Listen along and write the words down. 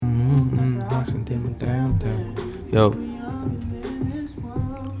Yo.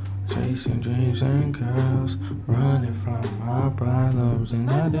 Chasing dreams and girls, running from my problems, and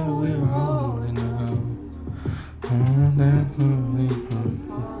now that we're holding on. That's what we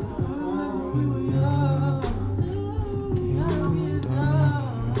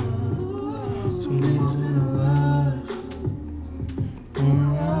some days in a rush.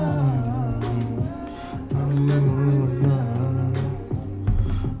 I remember we were young.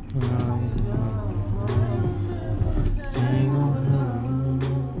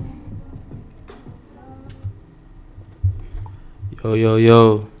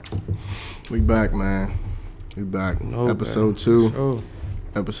 Yo. We back, man. We back. No, Episode man. 2. Sure.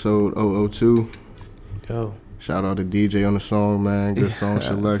 Episode 002. Yo. Shout out to DJ on the song, man. Good song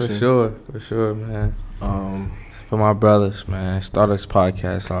selection. For sure, man. Um, For my brothers, man. Start this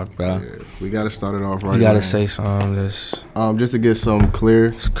podcast off, bro. yeah, we gotta start it off right. You gotta man. say something that's just to get some clear.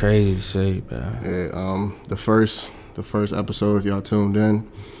 it's crazy to say, bro. Yeah, the first episode, if y'all tuned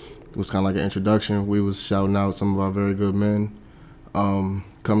in, was kind of like an introduction. We was shouting out some of our very good men. Come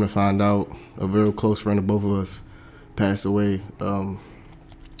to find out, a very close friend of both of us passed away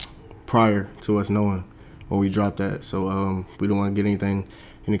prior to us knowing when we dropped that. So we don't want to get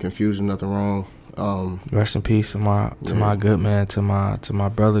any confusion, nothing wrong. Rest in peace to my good man, to my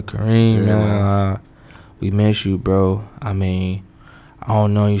brother Kareem, man. We miss you, bro. I mean, I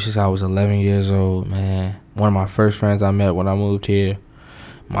don't know you since I was 11 years old, man. One of my first friends I met when I moved here.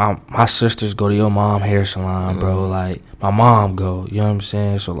 My sisters go to your mom hair salon, bro. Like, my mom go, you know what I'm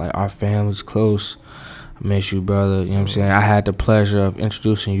saying? So, like, our family's close. I miss you, brother. You know what I'm saying? I had the pleasure of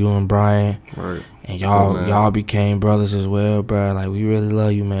introducing you and Brian. Right. And y'all became brothers as well, bro. Like, we really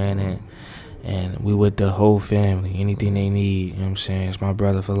love you, man. And we with the whole family. Anything they need, you know what I'm saying? It's my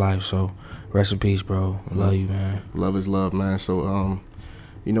brother for life. So, rest in peace, bro. Love you, man. Love is love, man. So,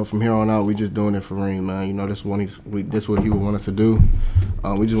 from here on out, we just doing it for Reem, man. You know, this what he would want us to do.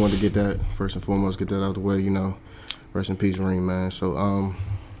 We just wanted to get that, first and foremost, get that out of the way, you know. Rest in peace, Reem, man. So,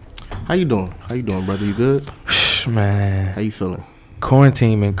 how you doing? How you doing, brother? You good? Man. How you feeling?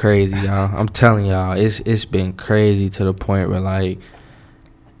 Quarantine been crazy, y'all. I'm telling y'all, it's been crazy to the point where, like,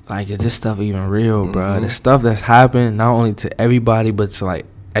 is this stuff even real, bro? The stuff that's happened, not only to everybody, but to, like,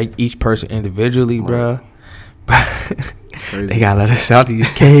 each person individually, bro. They gotta let us out these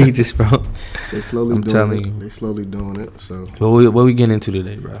cages, bro. They slowly I'm doing telling it. you. They slowly doing it. So what we getting into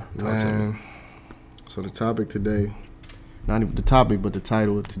today, bro? Man, so the topic today, not even the topic, but the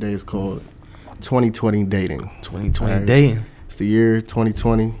title of today is called 2020 Dating. 2020 right? dating. It's the year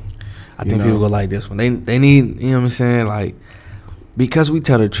 2020. I think people go like this one. They need, you know what I'm saying? Like, because we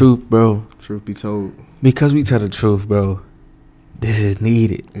tell the truth, bro. Truth be told. Because we tell the truth, bro. This is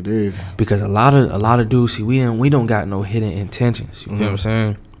needed. It is. Because a lot of dudes, see, we don't got no hidden intentions. You feel what I'm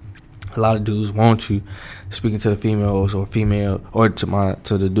saying? A lot of dudes want you. Speaking to the females or to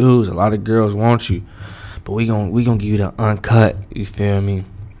the dudes, a lot of girls want you. But we gonna give you the uncut, you feel me?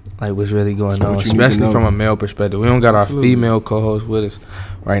 Like, what's really going on, especially from a male perspective. We don't got our female co-host with us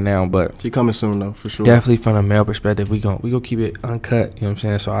right now, but she coming soon though, for sure. Definitely from a male perspective, we gonna keep it uncut. You know what I'm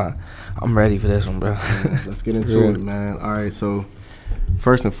saying? So I'm ready for this one, bro. Let's get into it, man. All right, so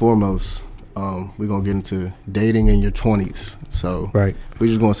first and foremost, we're gonna get into dating in your 20s. So right, we're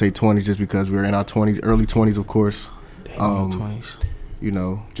just gonna say 20s just because we're in our 20s, early 20s, of course. Dating in your 20s. You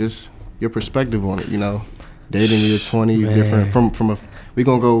know, just your perspective on it. You know, dating in your 20s, different from a. We're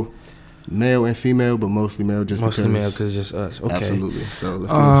going to go male and female, but mostly male mostly male because it's just us. Okay. Absolutely. So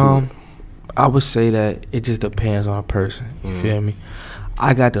let's get into it. I would say that it just depends on a person. You feel me?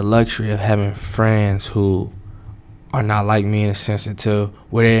 I got the luxury of having friends who are not like me in a sense until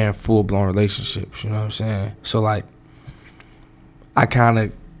we're in full-blown relationships. You know what I'm saying? So, like, I kind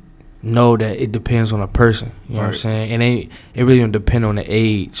of know that it depends on a person. You know what I'm saying? And it really don't depend on the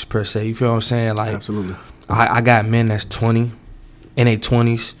age, per se. You feel what I'm saying? Like, absolutely. I got men that's 20, in their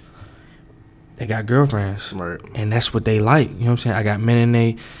 20s, they got girlfriends. Right. And that's what they like. You know what I'm saying? I got men in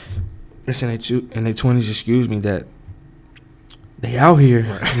their 20s, that they out here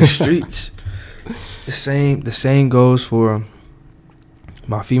in the streets. The same goes for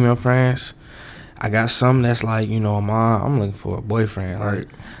my female friends. I got some that's like, you know, I'm looking for a boyfriend. Like,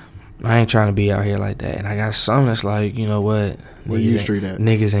 I ain't trying to be out here like that. And I got some that's like, you know what? Where you street at?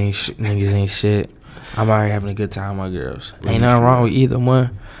 Niggas ain't shit. I'm out here having a good time with my girls. Ain't nothing wrong with either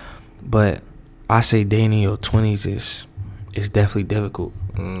one. But I say dating in your 20s is definitely difficult.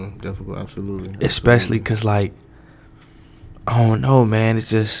 Difficult, absolutely. Especially because, like, I don't know, man. It's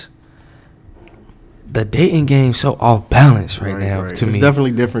just the dating game's so off balance right now to me. It's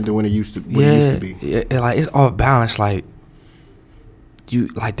definitely different than when it used to be. Yeah, like, it's off balance. Like, you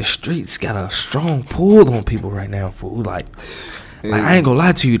like the streets got a strong pull on people right now, fool. Like I ain't gonna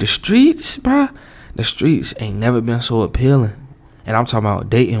lie to you, the streets, bruh, the streets ain't never been so appealing. And I'm talking about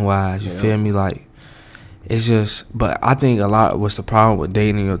dating wise, you feel me? Like, it's just, but I think a lot, what's the problem with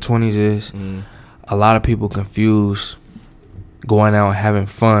dating in your 20s is a lot of people confuse going out and having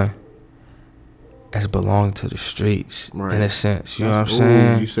fun as belonging to the streets, in a sense. You know what I'm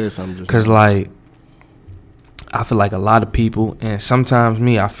saying? You said something just because, like, I feel like a lot of people, and sometimes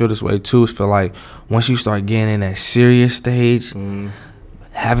me, I feel this way too, is feel like once you start getting in that serious stage,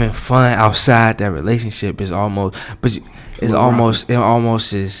 having fun outside that relationship is almost, but it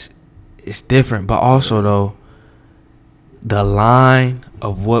almost is, it's different. But also though, the line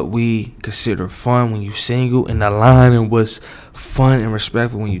of what we consider fun when you single and the line of what's fun and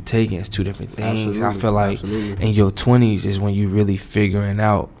respectful when you take it is two different things. I feel like in your 20s is when you really figuring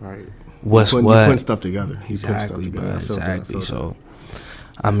out what's what. You're putting stuff together. Exactly. So,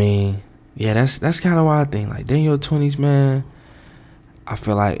 I mean, yeah, that's kind of why I think like in your 20s, man. I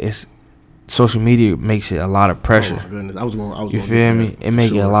feel like it's social media makes it a lot of pressure. Oh my goodness, I was you feel me? It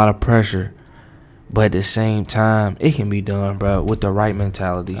make it a lot of pressure, but at the same time, it can be done, bro, with the right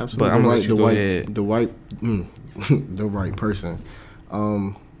mentality. Absolutely. But I'm gonna let you go ahead. The right person.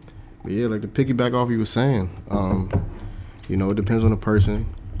 But yeah, like to piggyback off you were saying, you know, it depends on the person.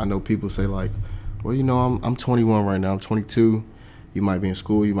 I know people say like, well, you know, I'm 21 right now. I'm 22. You might be in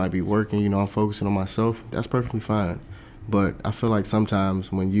school. You might be working. You know, I'm focusing on myself. That's perfectly fine. But I feel like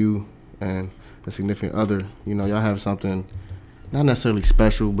sometimes when you and a significant other, you know, y'all have something not necessarily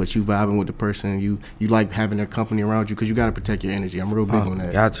special, but you vibing with the person, you like having their company around you because you got to protect your energy. I'm real big on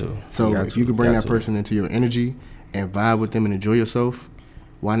that. Got to. So if you can bring that person into your energy and vibe with them and enjoy yourself,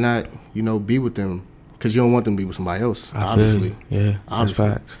 why not, you know, be with them? Because you don't want them to be with somebody else, obviously. Yeah, obviously.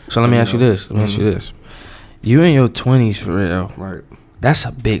 That's facts. So let me ask you this. You in your 20s for real. Right. That's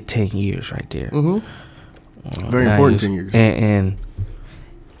a big 10 years right there. Very important 10 years. And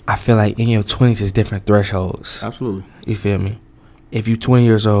I feel like in your 20s is different thresholds. Absolutely. You feel me? If you 20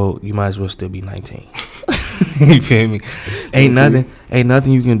 years old, you might as well still be 19. You feel me? Ain't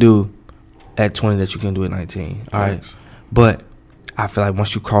nothing you can do at 20 that you can do at 19. All right. But I feel like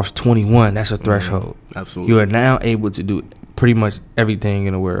once you cross 21, that's a threshold. Absolutely. You are now able to do pretty much everything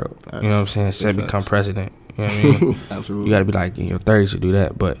in the world. You know what I'm saying? Except become president. You know what I mean? Absolutely. You got to be like in your 30s to do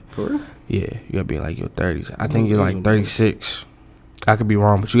that. But for real? Yeah, you got to be like your 30s. I think you're like 36. I could be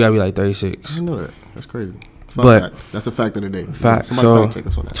wrong, but you got to be like 36. I didn't know that. That's crazy. But that's a fact of the day. Fact. Somebody fact check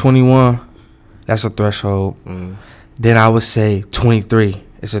us on that. 21, that's a threshold. Then I would say 23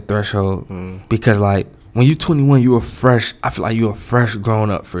 is a threshold because like when you 21, you are fresh. I feel like you are fresh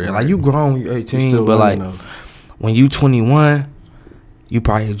grown up for real. Like you grown when you're 18, but like when you 21, you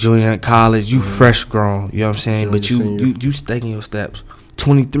probably a junior in college. You fresh grown. You know what I'm saying? But you taking your steps.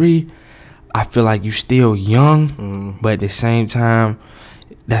 23, I feel like you still young, but at the same time,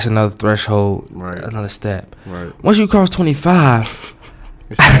 that's another threshold, another step. Right. Once you cross 25,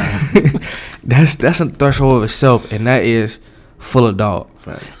 that's a threshold of itself, and that is full adult.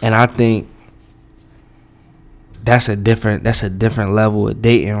 Facts. And I think that's a different level of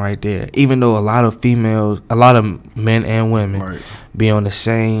dating right there. Even though a lot of men and women be on the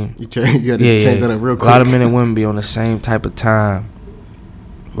same. You got to change that up real quick. A lot of men and women be on the same type of time,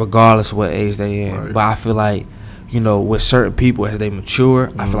 regardless of what age they in. But I feel like, you know, with certain people as they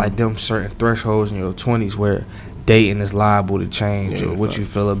mature, I feel like them certain thresholds in your 20s where dating is liable to change, or what you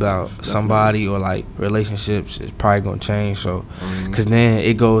feel about somebody or like relationships is probably gonna change. So, because then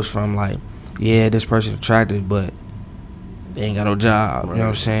it goes from like, yeah, this person attractive, but they ain't got no job. You know what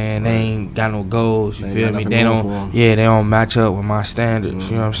I'm saying? They ain't got no goals. You feel me? They don't match up with my standards.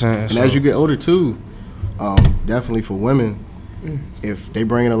 You know what I'm saying? And as you get older too, definitely for women, if they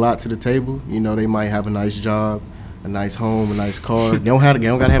bringing a lot to the table, you know, they might have a nice job, a nice home, a nice car. They don't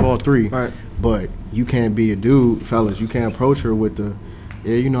gotta have all three. Right. But you can't be a dude, fellas. You can't approach her with the,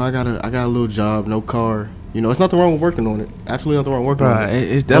 you know, I got a little job, no car. You know, it's nothing wrong with working on it. Absolutely nothing wrong with working on it.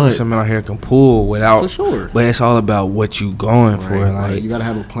 It's definitely something out here can pull without. For sure. But it's all about what you going for. Like you gotta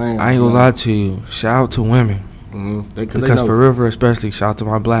have a plan. I ain't gonna lie to you. Shout out to women. Because for River especially, shout out to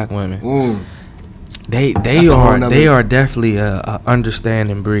my black women. They are definitely a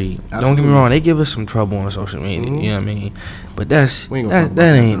understanding breed. Absolutely. Don't get me wrong, they give us some trouble on social media. You know what I mean? But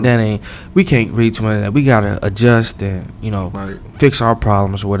that ain't. We can't read too much of that. We gotta adjust and, you know, fix our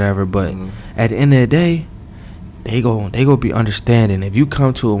problems or whatever. But at the end of the day, they go be understanding. If you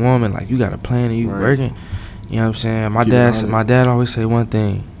come to a woman like you got a plan and you working, you know what I'm saying? My dad always say one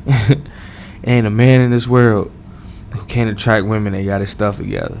thing: ain't a man in this world who can't attract women, they got his stuff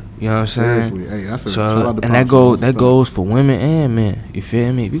together. You know what I'm saying? Seriously, hey, that's a So shout out to and Pop. that goes for women and men. You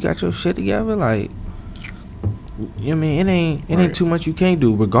feel me? If you got your shit together, like, you know what I mean, it ain't too much you can't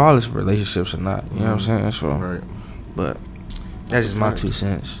do, regardless of relationships or not. You know what I'm saying? So, Right. but that's just my 2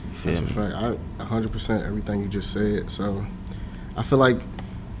 cents. You feel That's me? a fact. 100% everything you just said. So, I feel like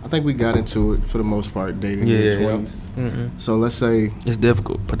I think we got into it for the most part, dating in your 20s. So let's say It's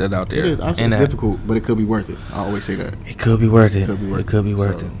difficult. Put that out there. it is absolutely difficult, but it could be worth it. I always say that. It could be worth it. It could be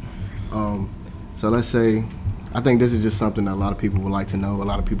worth it. So let's say, I think this is just something that a lot of people would like to know. A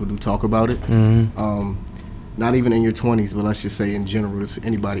lot of people do talk about it. Not even in your 20s, but let's just say in general,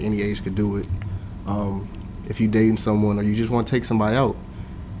 anybody, any age could do it. If you dating someone or you just want to take somebody out,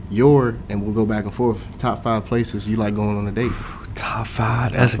 and we'll go back and forth, top 5 places you like going on a date. Top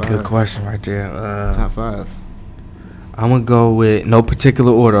 5. That's a good question right there. Top 5. I'm gonna go with no particular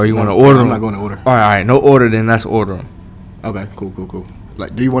order. Or you want to order them? I'm not going to order. All right. No order. Then let's order them. Okay. Cool.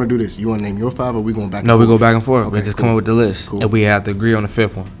 Like, do you want to do this? You want to name your 5, or we going back? No, we go back and forth. Okay, We just come up with the list, Cool. and we have to agree on the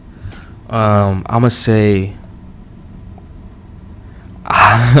 5th one. I'm gonna say.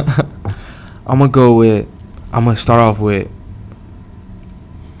 I'm gonna start off with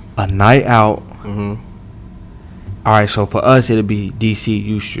a night out. All right, so for us it'll be DC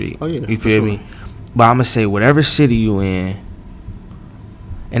U Street. Oh yeah, you feel me? But I'm gonna say whatever city you in,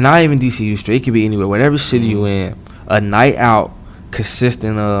 and not even DC U Street. It could be anywhere. Whatever city you in, a night out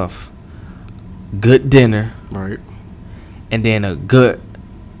consisting of good dinner, right, and then a good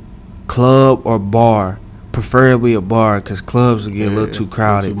club or bar, preferably a bar, because clubs will get a little too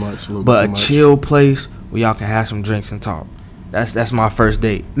crowded. But a chill place where y'all can have some drinks and talk. That's my first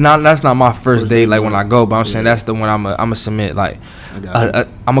date. That's not my first date like when I go, but I'm saying that's the one I'ma submit. Like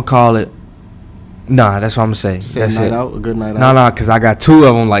I'ma call it. Nah, that's what I'm gonna say. That's a good night out. No, because I got 2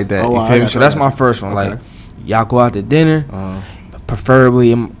 of them like that. You feel me? So that's my first one. Like y'all go out to dinner.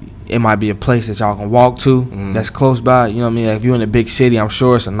 Preferably, it might be a place that y'all can walk to that's close by. You know what I mean? Like if you're in a big city, I'm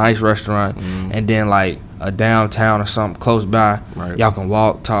sure it's a nice restaurant. And then like a downtown or something close by, y'all can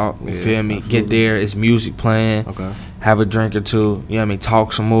walk, talk. You feel me? Absolutely. Get there. It's music playing. Okay. Have a drink or 2. You know what I mean?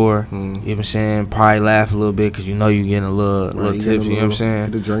 Talk some more. You know what I'm saying? Probably laugh a little bit because you know you're getting a little tipsy. You know what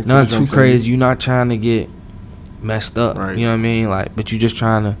I'm saying? Nothing too crazy. You're not trying to get messed up. You know what I mean? Like, but you just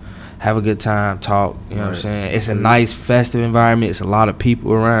trying to have a good time, talk. You know what I'm saying? It's a nice festive environment. It's a lot of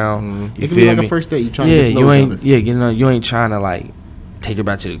people around. You it can feel be like me? A first date. You trying to get to know each other. You ain't trying to like take her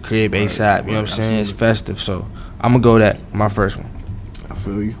back to the crib ASAP. You know what I'm saying? It's festive, so I'm gonna go that my first one. I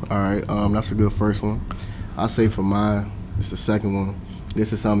feel you. All right, that's a good first one. I say for mine, it's the second one.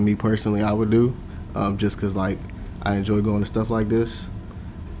 This is something me personally I would do, just cause like I enjoy going to stuff like this.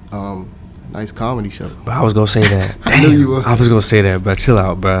 Nice comedy show. But I was gonna say that. I knew you were. I was gonna say that, bro. Chill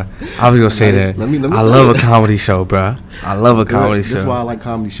out, bro. I was gonna say that. Let me I love a comedy show, bro. I love a comedy show. That's why I like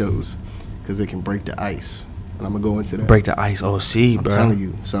comedy shows, cause it can break the ice. And I'm gonna go into that. Break the ice, OC, bro. I'm telling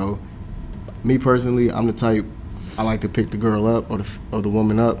you. So, me personally, I'm the type I like to pick the girl up or the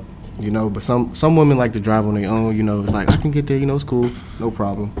woman up, you know. But some women like to drive on their own, you know. It's like I can get there, you know, it's cool, no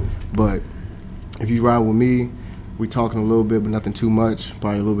problem. But if you ride with me, we talking a little bit, but nothing too much.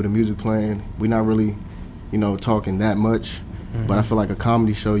 Probably a little bit of music playing. We're not really, you know, talking that much. But I feel like a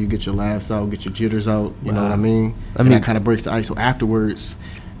comedy show, you get your laughs out, get your jitters out. You know what I mean? And that kind of breaks the ice. So afterwards,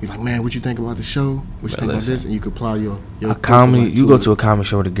 you're like, man, what you think about the show? What you think about this? And you could apply your comedy. You go to a comedy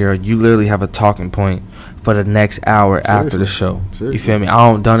show with a girl, you literally have a talking point for the next hour after the show. Seriously. You feel me? I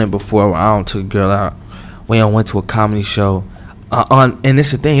don't done it before. I don't took a girl out. We don't went to a comedy show. And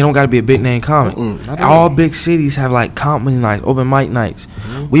it's the thing, you don't got to be a big name comic. All big cities have like comedy nights, open mic nights.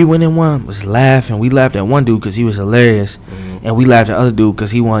 We went in one, was laughing. We laughed at one dude because he was hilarious, and we laughed at the other dude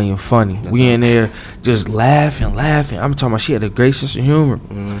because he wasn't even funny. We in there just laughing. I'm talking about she had a great sense of humor.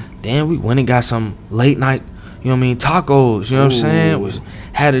 Then we went and got some late night, you know what I mean, tacos. You know what I'm saying?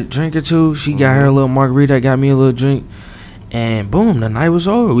 Had a drink or 2. She got her a little margarita, got me a little drink. And boom, the night was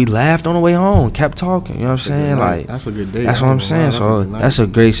over. We laughed on the way home, kept talking. You know what I'm saying? Like that's a good day. That's what I'm saying. So that's a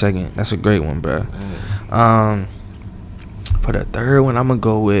great second. That's a great one, bro. For the third one, I'm gonna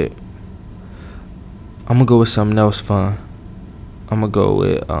go with something else fun. I'm gonna go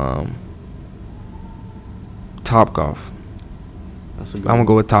with Topgolf. That's a good I'm gonna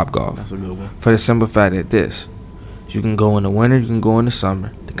go with Topgolf. That's a good one. For the simple fact that you can go in the winter, you can go in the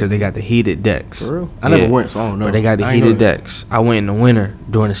summer. Because they got the heated decks. For real? I never went, so I don't know. But they got the heated decks. I went in the winter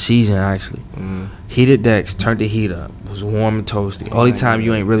during the season, actually. Heated decks, turned the heat up. It was warm and toasty. Only time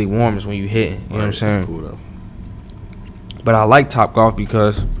you ain't really warm is when you hitting. You know what I'm saying? That's cool, though. But I like Topgolf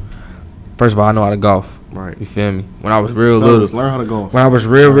because First of all, I know how to golf. Right. You feel me? When I was real Fellas, little. learn how to golf. When I was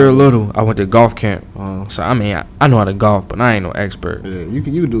real little, I went to golf camp. Uh-huh. I mean, I know how to golf, but I ain't no expert. Yeah, you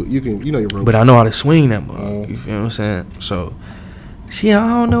know your ropes. But I know how to swing that mug. You feel what I'm saying? So, I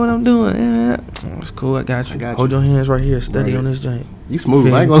don't know what I'm doing. Yeah, it's cool. I got you. Hold your hands right here. Steady on this joint. You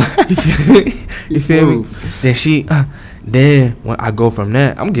smooth. I ain't gonna lie. You feel me? Then then when I go from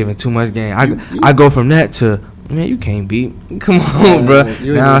that, I'm giving too much game. I go from that to, man, you can't beat. Come on, bro.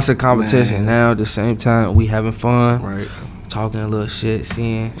 Now it's a competition. Man. Now at the same time, we having fun. Right. Talking a little shit,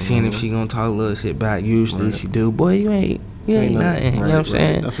 seeing if she gonna talk a little shit back. Usually she do. Boy, you ain't nothing. Right, you know what I'm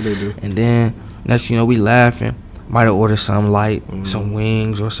saying? That's what they do. And then next, we laughing. Might have ordered some light, some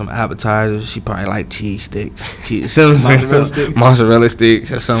wings or some appetizers. She probably like cheese sticks, mozzarella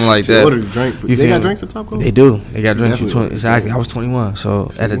sticks or something like that. Ordered a drink. They got drinks at Top Golf? They do. They got drinks. Exactly. I was 21,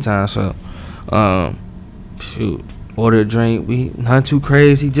 so at the time. So, ordered a drink. We not too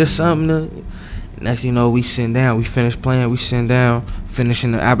crazy, just something to. Next, we sitting down. We finish playing. We sitting down,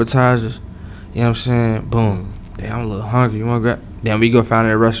 finishing the appetizers. You know what I'm saying? Boom. Damn, I'm a little hungry. You want to grab? Then we go find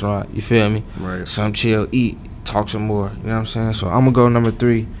a restaurant. You feel me? Right. Some chill, eat, talk some more. You know what I'm saying? So I'm gonna go number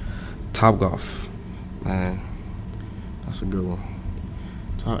 3, Top Golf. Man, that's a good one.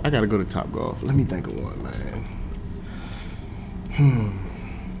 I gotta go to Top Golf. Let me think of one, man.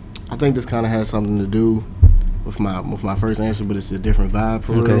 I think this kind of has something to do with my first answer, but it's a different vibe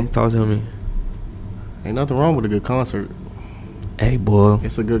for real. Okay, talk to me. Ain't nothing wrong with a good concert. Hey, boy.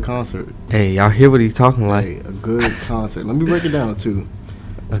 It's a good concert. Hey, y'all hear what he's talking like? Hey, a good concert. Let me break it down too.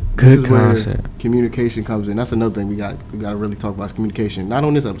 A good concert. Where communication comes in. That's another thing we got to really talk about is communication. Not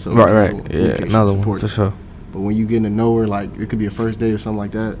on this episode. Right. Yeah, another one for sure. But when you get to know her, like it could be a first date or something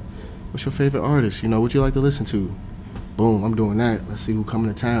like that. What's your favorite artist? What you like to listen to? Boom, I'm doing that. Let's see who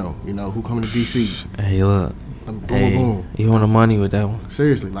coming to town. Who coming to DC. Hey, look. Boom. You on the money with that one?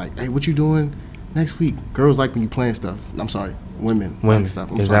 Seriously, like, hey, what you doing next week? Girls like when you plan stuff. I'm sorry, women like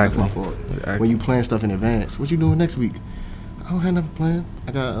stuff. I'm sorry, that's my fault. Exactly. When you plan stuff in advance, what you doing next week? I don't have nothing planned.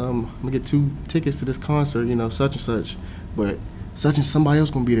 I got I'm gonna get 2 tickets to this concert, such and such, but such and somebody else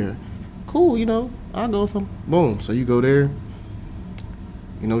gonna be there. Cool, I'll go with them. Boom. So you go there.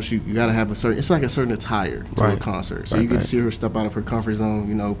 You gotta have it's like a certain attire to a concert. So you get to see her step out of her comfort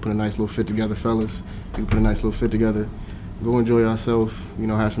zone, put a nice little fit together, fellas. You can put a nice little fit together. Go enjoy yourself,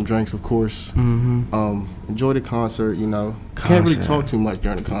 have some drinks, of course. Enjoy the concert, Can't really talk too much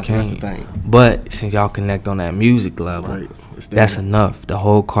during the concert, that's the thing. But since y'all connect on that music level, that's enough. The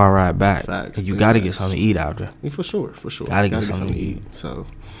whole car ride back. Facts. You got to get something to eat out there. Yeah, for sure. Gotta get something to eat. So,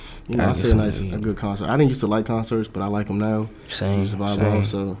 I say a good concert. I didn't used to like concerts, but I like them now. Same. So,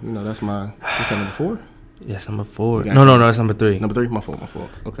 that's that number 4? Yes, number 4. No, that's number 3. Number 3? My fault.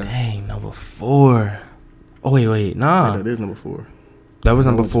 Okay. Dang, number 4. Oh, wait, nah. Yeah, that is number 4. That was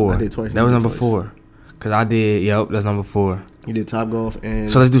number 4. I did twice. That was number 4. Because I did, that's number 4. You did Top Golf and...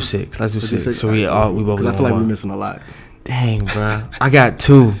 So let's do 6. Let's do 6. So we both... Because I feel like we're missing a lot. Dang, bro. I got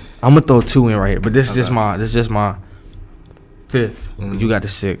 2. I'm going to throw 2 in right here. But this is just my 5th. You got the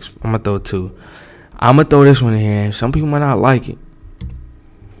 6th. I'm going to throw 2. I'm going to throw this one in here. Some people might not like it.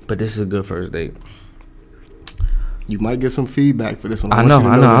 But this is a good first date. You might get some feedback for this one. I know.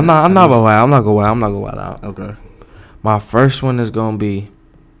 I'm not gonna wild. I'm not gonna wild out. Okay. My first one is gonna be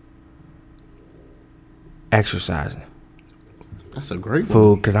exercising. That's a great one.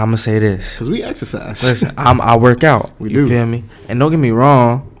 Food, because I'm gonna say this. Because we exercise. Listen, I work out. You feel me? And don't get me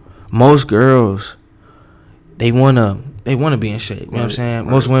wrong, most girls, they wanna be in shape. You know what I'm saying?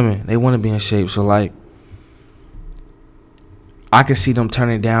 Most women, they wanna be in shape. So like, I can see them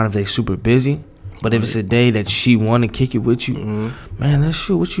turning down if they super busy. But if it's a day that she want to kick it with you, man, let's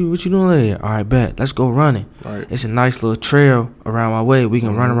shoot. What you doing later? All right, bet. Let's go running. Right. It's a nice little trail around my way. We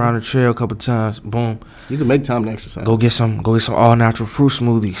can run around the trail a couple times. Boom. You can make time to exercise. Go get some all natural fruit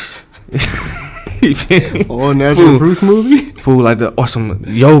smoothies. You feel me? All natural fruit smoothie? Food or some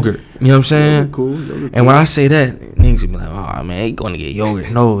yogurt. You know what I'm saying? Cool. And when I say that, niggas be like, "Oh man, ain't going to get yogurt."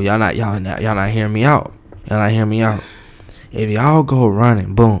 No, y'all not hearing me out. If y'all go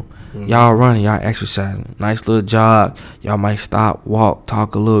running, boom. Y'all running, y'all exercising. Nice little jog. Y'all might stop, walk,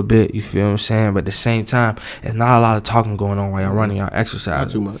 talk a little bit. You feel what I'm saying? But at the same time, there's not a lot of talking going on while y'all running, y'all exercising.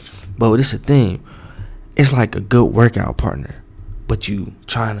 Not too much. But this is the thing. It's like a good workout partner. But you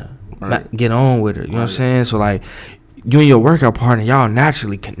trying to get on with her. You know what I'm saying? So like, you and your workout partner, y'all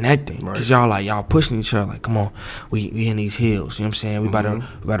naturally connecting. Because y'all pushing each other. Like, come on, we in these hills. You know what I'm saying? We about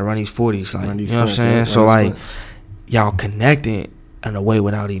to run these 40s. Like, you know what I'm saying? So like, y'all connecting in a way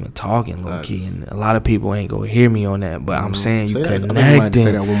without even talking, low key, and a lot of people ain't gonna hear me on that. But I'm saying you connecting.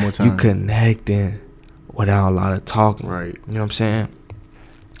 Say that one more time. You connecting without a lot of talking. Right. You know what I'm saying?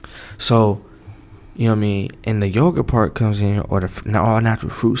 So, you know what I mean? And the yogurt part comes in, or the all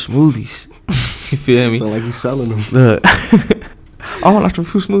natural fruit smoothies. You feel me? So like you selling them. Look,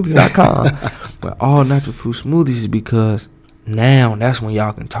 allnaturalfruitsmoothies.com. But all natural fruit smoothies is because now that's when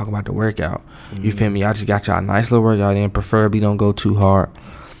y'all can talk about the workout. You feel me? Y'all just got y'all a nice little workout in. Preferably don't go too hard.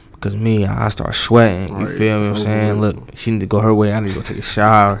 Because me, I start sweating. You feel me? What I'm saying? Look, she need to go her way. I need to go take a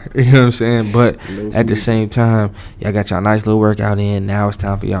shower. You know what I'm saying? But at the same time, y'all got y'all a nice little workout in. Now it's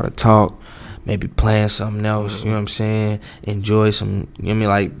time for y'all to talk. Maybe plan something else. You know what I'm saying? Enjoy some. You know what I mean?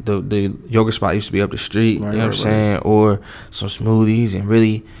 Like the yoga spot used to be up the street. You know what I'm saying? Or some smoothies and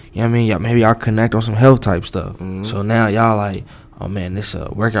really, you know what I mean? Maybe y'all connect on some health type stuff. So now y'all like, oh man, this a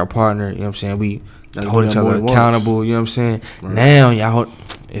workout partner. You know what I'm saying? We hold each other accountable. You know what I'm saying? Now y'all hold.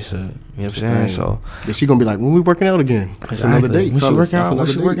 It's a, you know what I'm saying? So is she gonna be like, when we working out again? It's another date. When she working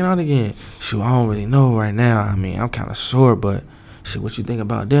out again? Shoot, I don't really know right now. I mean, I'm kind of sore, but shit, what you think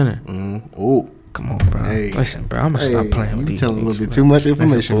about dinner? Oh, come on, bro. Hey. Listen, bro, I'm gonna stop playing with these niggas. You telling a little bit too much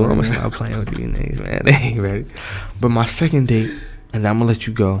information. I'm gonna stop playing with these niggas, man. They ain't ready. But my second date, and I'm gonna let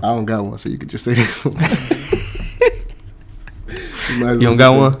you go. I don't got one, so you could just say this one. You don't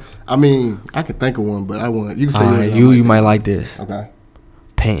got one? I mean, I can think of one, but I want you can say yours. You might like this. Okay.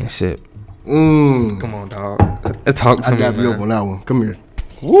 Paint and sip. Come on, dog. Talk to me, I got you up on that one. Come here.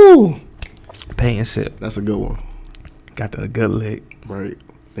 Woo. Paint and sip. That's a good one. Got the good lick. Right.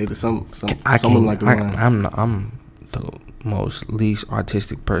 Maybe someone like the one. I'm the most least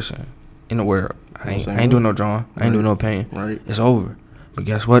artistic person in the world. I ain't doing no drawing. I ain't doing no painting. Right. It's over. But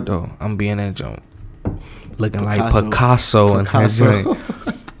guess what though? I'm being that jump. Looking like Picasso and that joint.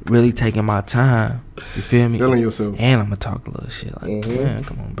 Really taking my time. You feel me? Feeling yourself. And I'm gonna talk a little shit like, man,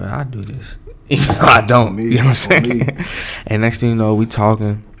 come on, bro, I do this. I don't. You know what I'm saying? And next thing you know, we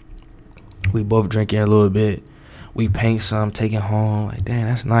talking. We both drinking a little bit. We paint some, take it home. Like, dang,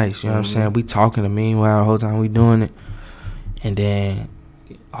 that's nice. You know what I'm saying? We talking the meanwhile the whole time we doing it. And then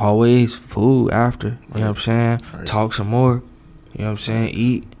always food after. You know what I'm saying? Right. Talk some more. You know what I'm saying?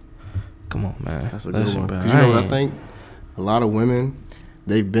 Eat. Come on, man. That's a good one. Because you know what I think? A lot of women,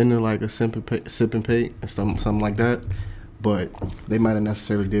 they've been to like a sip and paint and something like that, but they might have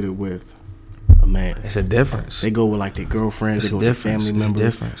necessarily did it with a man. It's a difference. They go with like their girlfriends, they go with their family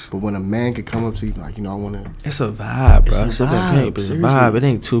members. But when a man could come up to you like, you know, I want to. It's a vibe, bro. Sip and paint, it's a vibe. It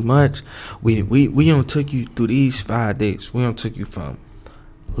ain't too much. We don't took you through these 5 dates. We don't took you from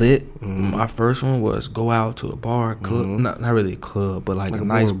lit. My first one was go out to a bar, club, not really a club, but like a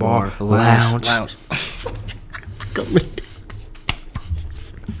nice bar, lounge.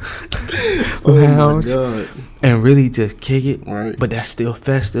 Lounge, and really just kick it, right. But that's still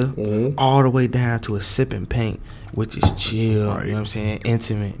festive, all the way down to a sip and paint, which is chill, right. You know what I'm saying,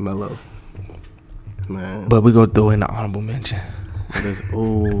 intimate, mellow, man. But we go throw in the honorable mention.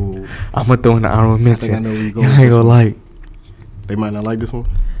 I'm gonna throw in the honorable mention. I think I know where you going. I ain't gonna like. They might not like this one.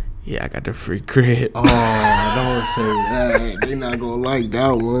 Yeah, I got the free crib. Oh, don't say that. They not gonna like that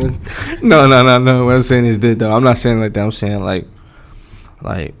one. No. What I'm saying is this though. I'm not saying like that. I'm saying like,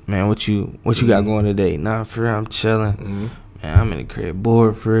 man, what you got going today? Nah, for real, I'm chilling. Man, I'm in the crib,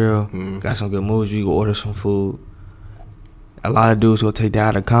 bored for real. Got some good movies. You can order some food. A lot of dudes will take that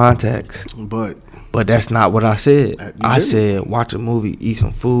out of context. But that's not what I said. I said watch a movie, eat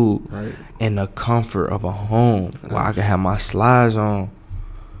some food, right, in the comfort of a home where I can have my slides on,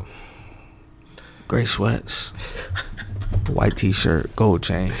 gray sweats, white t-shirt, gold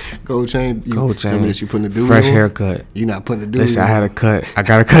chain. Tell me that you putting the dewy fresh on? Haircut. You not putting the dewy Listen, on? I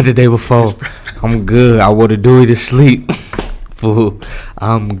got a cut the day before. I'm good. I wore the dewy to sleep. Fool.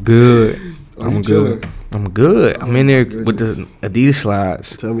 I'm good. I'm good. I'm in there with the Adidas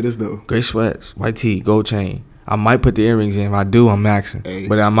slides. Tell me this though. Gray sweats, white tee, gold chain. I might put the earrings in. If I do, I'm maxing. Hey,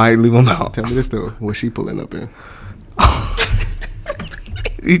 but I might leave them out. Tell me this though. What's she pulling up in?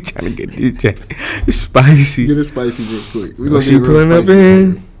 You trying to get DJ spicy? Get it spicy real quick. What's she pulling up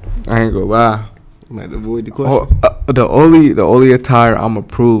in? I ain't gonna lie. Might avoid the question. The only attire I'm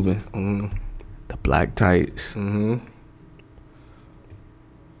approving. The black tights. The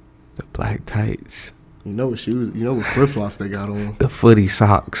black tights. You know what shoes? You know what flip flops they got on? The footy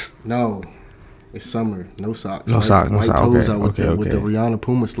socks. No, it's summer. No socks. No socks. White toes out with the Rihanna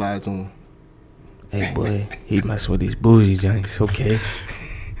Puma slides on. Hey boy, he messing with these bougie joints. Okay.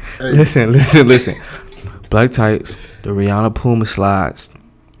 Hey. Listen. Black tights, the Rihanna Puma slides.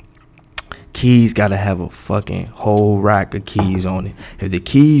 keys gotta have a fucking whole rack of keys on it. If the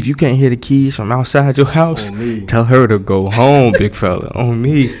keys, you can't hear the keys from outside your house, tell her to go home, big fella. On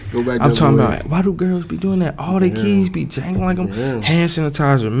me. Go back I'm talking about, why do girls be doing that? All their keys be jangling like them. Yeah. Hand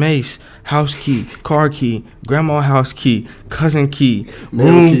sanitizer, mace, house key, car key, grandma house key, cousin key,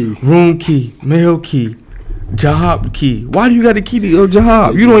 room key, mail key, job key. Why do you got a key to your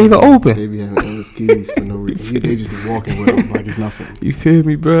job? You don't even open. They be having endless keys for no reason. They just be walking with them like it's nothing. You feel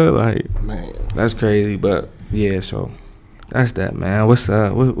me, bro? Like, man, that's crazy. But yeah, so that's that, man. What's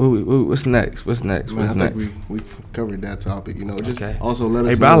next? What's next? Man, I think we covered that topic. You know, just also let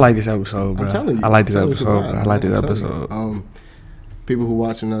us. Hey, bro, I like this episode, bro. I'm telling you, I like this episode. I like this episode. People who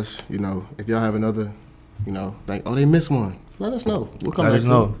watching us, you know, if y'all have another, you know, like, oh, they missed one. Let us know. We'll come back. Let us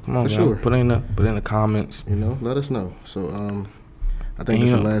know. Come on, for sure. Put in the comments. You know, let us know. So, I think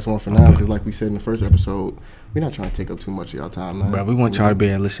this is the last one for now because, like we said in the first episode, we're not trying to take up too much of y'all time, man. Bro, we want y'all to be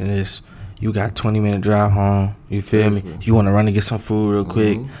able to listen to this. You got 20-minute drive home. You feel me? You want to run and get some food real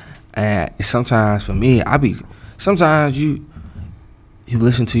quick. And sometimes for me, sometimes you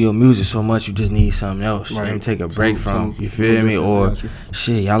listen to your music so much you just need something else. Right. And take a break from. You feel me? Or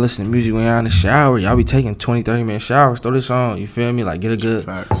shit, y'all listen to music when y'all in the shower. Y'all be taking 20-30-minute showers. Throw this on. You feel me? Like get a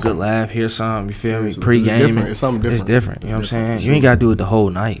good laugh, hear something. You feel me? Pre-gaming. It's something different. It's different. You know what I'm saying? You ain't gotta do it the whole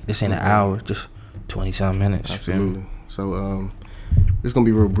night. This ain't an hour. Just 20-something minutes. Absolutely. You feel me? So it's gonna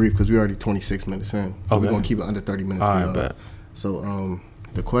be real brief because we're already 26 minutes in. So we're gonna keep it under 30 minutes. All right, bet. So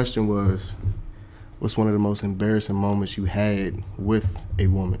the question was, what's one of the most embarrassing moments you had with a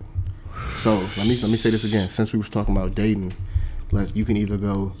woman? So let me say this again. Since we was talking about dating, you can either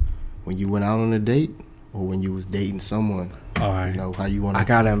go when you went out on a date or when you was dating someone. All right. You know how you want. I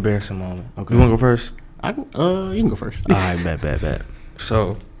got an embarrassing moment. Okay. You want to go first? You can go first. All right, bet.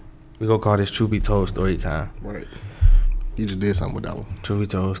 So we gonna call this Truth Be Told story time. Right. You just did something with that one. Truth Be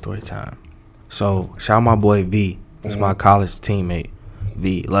Told story time. So shout out my boy V. That's my college teammate.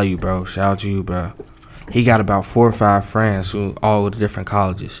 V, love you, bro. Shout out to you, bro. He got about 4 or 5 friends who all with different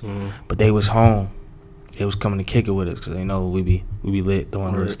colleges, but they was home. They was coming to kick it with us because they know we be lit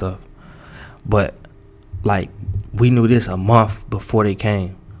doing little stuff. But like we knew this a month before they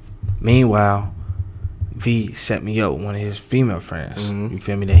came. Meanwhile, V set me up with one of his female friends. You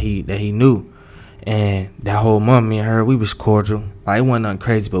feel me? That he knew, and that whole month, me and her, we was cordial. Like it wasn't nothing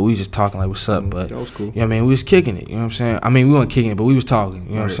crazy, but we was just talking like what's up. But that was cool. You know what I mean? We was kicking it. You know what I'm saying? I mean, we weren't kicking it, but we was talking.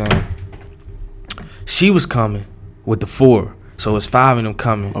 You know what I'm saying? She was coming with the 4, so it's 5 of them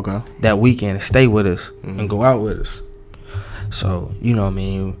coming that weekend to stay with us and go out with us. So you know what I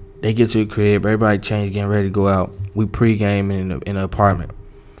mean? They get to the crib, everybody changed, getting ready to go out. We pre-game in the apartment,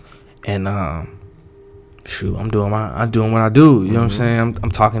 and shoot, I'm doing what I do. You know what I'm saying?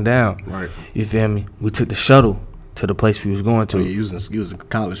 I'm talking down. Right. You feel me? We took the shuttle to the place we was going to. Oh, yeah, you was in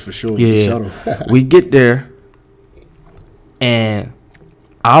college for sure. Yeah. The shuttle. We get there, and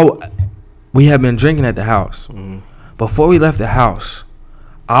we had been drinking at the house. Before we left the house,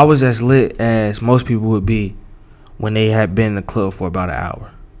 I was as lit as most people would be when they had been in the club for about an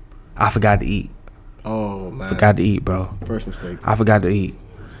hour. I forgot to eat. Oh, man. Forgot to eat, bro. First mistake. I forgot to eat.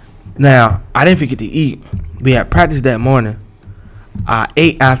 Now, I didn't forget to eat. We had practice that morning. I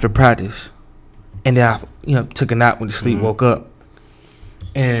ate after practice, and then I took a nap, went to sleep, woke up.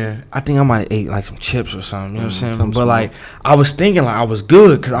 And I think I might have ate like some chips or something, you know what I'm saying? But like I was thinking like I was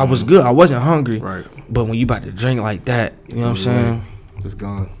good because I was good. I wasn't hungry. Right. But when you about to drink like that, you know what I'm saying? It's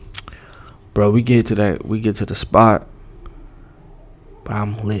gone. Bro, we get to the spot, but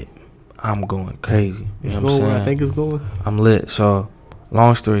I'm lit. I'm going crazy. You know what I'm saying? I think it's going. I'm lit. So not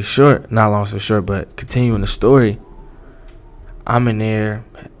long story short, but continuing the story, I'm in there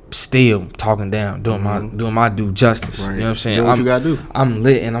still talking down, doing my due justice. Right. You know what I'm saying? Doing what you gotta do. I'm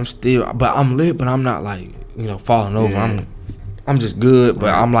lit and I'm lit, but I'm not like, falling over. Yeah. I'm just good, but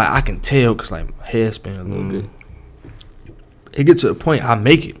I'm like, I can tell because like my head spinning a little bit. It gets to the point I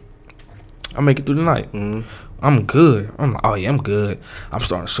make it through the night. I'm good. I'm like, oh yeah, I'm good. I'm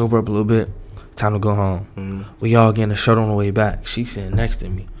starting to sober up a little bit. It's time to go home. We all getting a shirt on the way back. She's sitting next to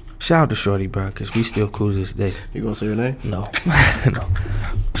me. Shout out to Shorty, bro, because we still cool to this day. You gonna say her name? No. No.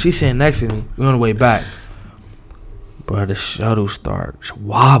 She's sitting next to me. We on the way back. Bro, the shuttle starts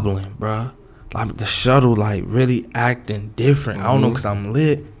wobbling, bro. Like, the shuttle, like, really acting different. I don't know because I'm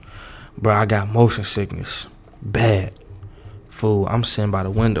lit. Bro, I got motion sickness. Bad. Fool, I'm sitting by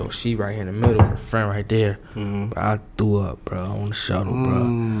the window. She right here in the middle. Her friend right there. Bro, I threw up, bro, on the shuttle,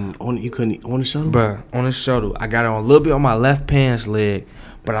 bro. You couldn't on the shuttle? Bro, on the shuttle. I got it on a little bit on my left pants leg.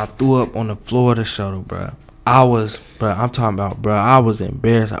 But I threw up on the floor of the shuttle, bro. I was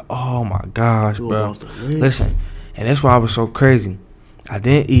embarrassed. Like, oh, my gosh, bro. Listen, and that's why I was so crazy. I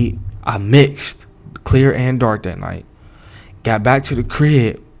didn't eat. I mixed clear and dark that night. Got back to the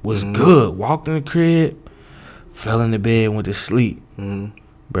crib, was good. Walked in the crib, fell in the bed, went to sleep.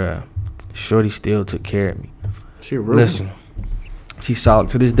 Bruh, shorty still took care of me. She real. Listen, she solid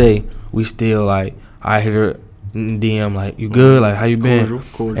to this day. We still like, I hit her in DM like, you good? Like, how you been?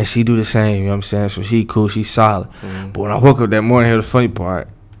 Cordial. And she do the same, you know what I'm saying? So she cool, she solid. But when I woke up that morning, here's the funny part.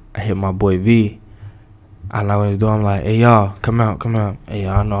 I hit my boy V. I knocked on his door. I'm like, hey, y'all, come out. Hey,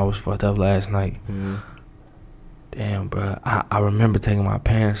 y'all, I know I was fucked up last night. Damn, bro. I remember taking my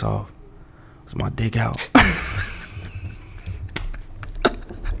pants off. It was my dick out.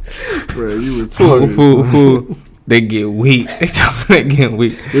 Bro, you retarded. Fool. They get weak. They get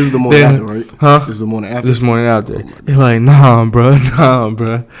weak. This is the morning after, right? Huh? This is the morning after? This morning after. They're like, nah,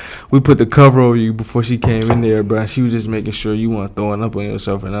 bro. We put the cover over you before she came in there, bro. She was just making sure you weren't throwing up on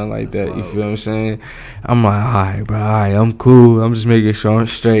yourself or nothing like that. You feel what I'm saying? I'm like, all right, bro. All right, I'm cool. I'm just making sure I'm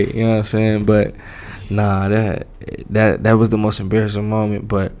straight. You know what I'm saying? But, nah, that was the most embarrassing moment.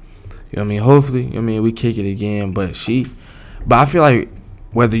 But, you know what I mean? Hopefully, we kick it again. But I feel like,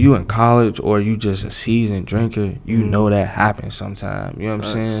 whether you in college or you just a seasoned drinker, you know that happens sometime. You know what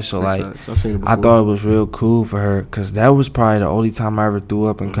I'm saying? So, like, I thought it was real cool for her because that was probably the only time I ever threw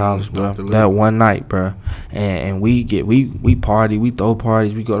up in college, bro. That one night, bro. And we party, we throw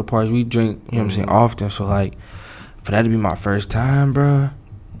parties, we go to parties, we drink, you know what I'm saying, often. So, like, for that to be my first time, bro,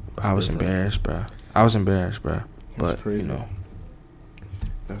 I was embarrassed, bro. But, crazy. You know.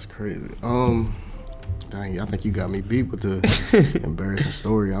 That's crazy. Dang, I think you got me beat with the embarrassing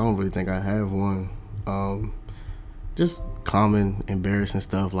story. I don't really think I have one. Just common embarrassing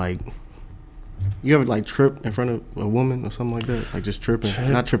stuff like, you ever like trip in front of a woman or something like that? Like just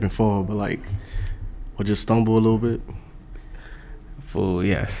tripping, not tripping fall, but like, or just stumble a little bit. Fool,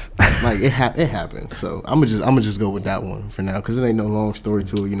 yes. Like it happened. So I'm gonna just go with that one for now because it ain't no long story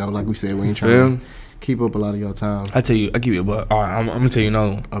to it. You know, like we said, we ain't trying to keep up a lot of your time. I give you a buck. All right, I'm gonna tell you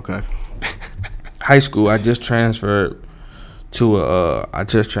another one. Okay. High school, I just transferred to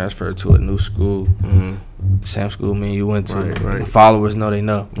a new school. Same school me and you went to. Right. The followers know they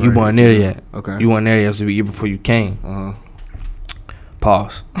know. You weren't there yet. Okay. You weren't there yet. It was the year before you came.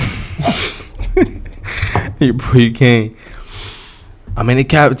 Pause. Year before you came. I'm in the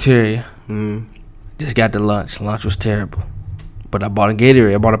cafeteria. Just got the lunch. Lunch was terrible. But I bought a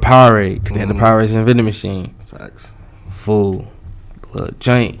Gatorade. I bought a Powerade because they had the Powerades in the vending machine. Facts. Full. Little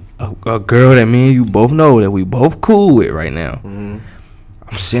joint. A girl that me and you both know that we both cool with right now. I'm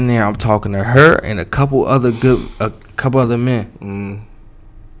sitting there, I'm talking to her and a couple other men.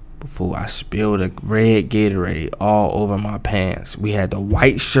 Before I spilled a red Gatorade all over my pants. We had the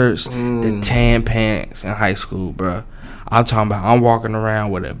white shirts, the tan pants in high school, bro. I'm talking about I'm walking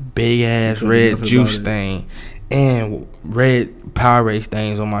around with a big ass red juice stain and red Powerade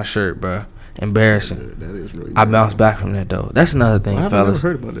stains on my shirt, bro. Embarrassing. That is really. I bounced back from that though. That's another thing, fellas. I've never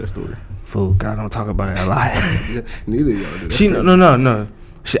heard about that story. Fool, God, don't talk about it a lot. Neither of y'all do. No.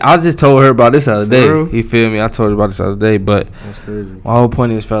 I just told her about this the other day. Real? You feel me? I told her about this the other day, but that's crazy. My whole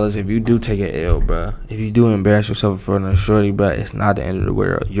point is, fellas, if you do take an L, bro, if you do embarrass yourself in front of a shorty, bro, it's not the end of the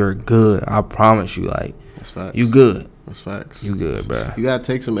world. You're good. I promise you. Like, that's facts. You good. That's facts. You good, bro. You gotta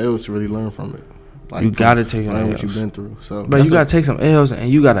take some L's to really learn from it. Like, you gotta take some L's. What you've been through. So, but you gotta take some L's, and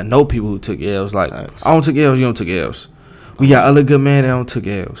you gotta know people who took L's. Like, facts. I don't take L's, you don't take L's. We got other good men that don't take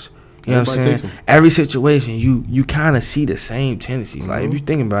L's. You know what I'm saying? Every situation, you kind of see the same tendencies. Like, if you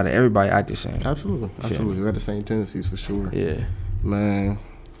think about it, everybody act the same. Absolutely. We got the same tendencies for sure. Yeah. Man,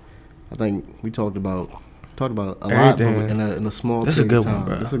 I think we talked about a lot, but in a small. This is a good one,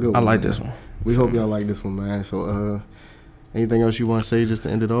 bro. This is a good one. I like this one. We hope y'all like this one, man. So, anything else you want to say just to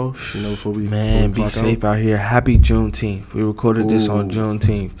end it off? You know, before we be safe out here. Happy Juneteenth. We recorded this on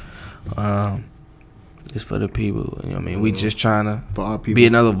Juneteenth. It's for the people. You know what I mean? We just trying to be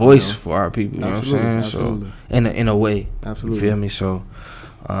another voice for our people. You know what I'm saying? Absolutely. So in a way, absolutely. You feel me? So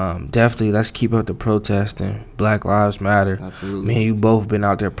definitely, let's keep up the protesting. Black Lives Matter. Absolutely. Me and you both been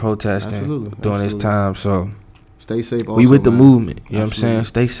out there protesting during this time. So stay safe. Also, we with the movement. You know what I'm saying?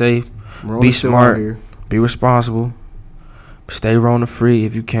 Stay safe. Be smart. Be responsible. Stay Rona free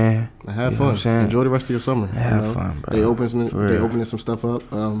if you can. Have fun. Enjoy the rest of your summer. Have fun, bro. They opening some stuff up.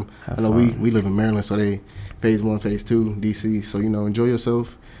 I know we live in Maryland, so they phase 1, phase 2, DC. So enjoy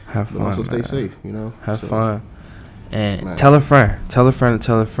yourself. Have fun. But also stay safe. Have fun. And tell a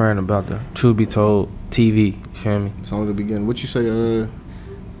friend about the Truth Be Told TV. You feel me? So at the beginning, what you say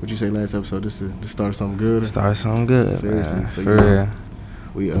last episode? This started something good. Started something good. Seriously, man.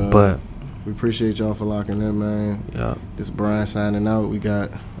 For real. We appreciate y'all for locking in, man. Yep. This is Brian signing out. We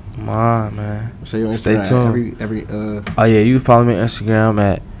got. Come on, man. Say your Instagram. Stay tuned. Every. Oh yeah, you can follow me on Instagram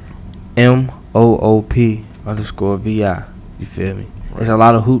at MOOP_VI. You feel me? Right. There's a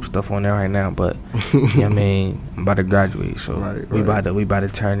lot of hoop stuff on there right now, but you know what I mean, I'm about to graduate, so we about to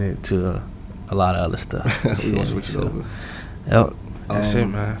turn it to a lot of other stuff. We gonna switch it over. Yep, that's it,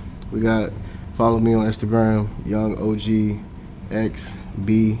 man. We got, follow me on Instagram,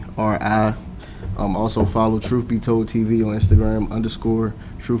 YoungOGXBRI. Also follow Truth Be Told TV on Instagram _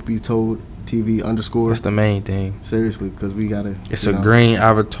 Truth Be Told TV _ That's the main thing. Seriously, because we gotta. It's a green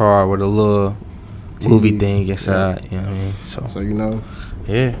avatar with a little TV movie thing inside. You know what I mean? So you know.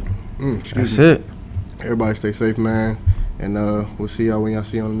 Yeah. That's me. it. Everybody stay safe, man. And we'll see y'all when y'all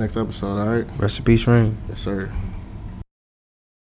see you on the next episode. All right. Rest in peace, Ring. Yes, sir.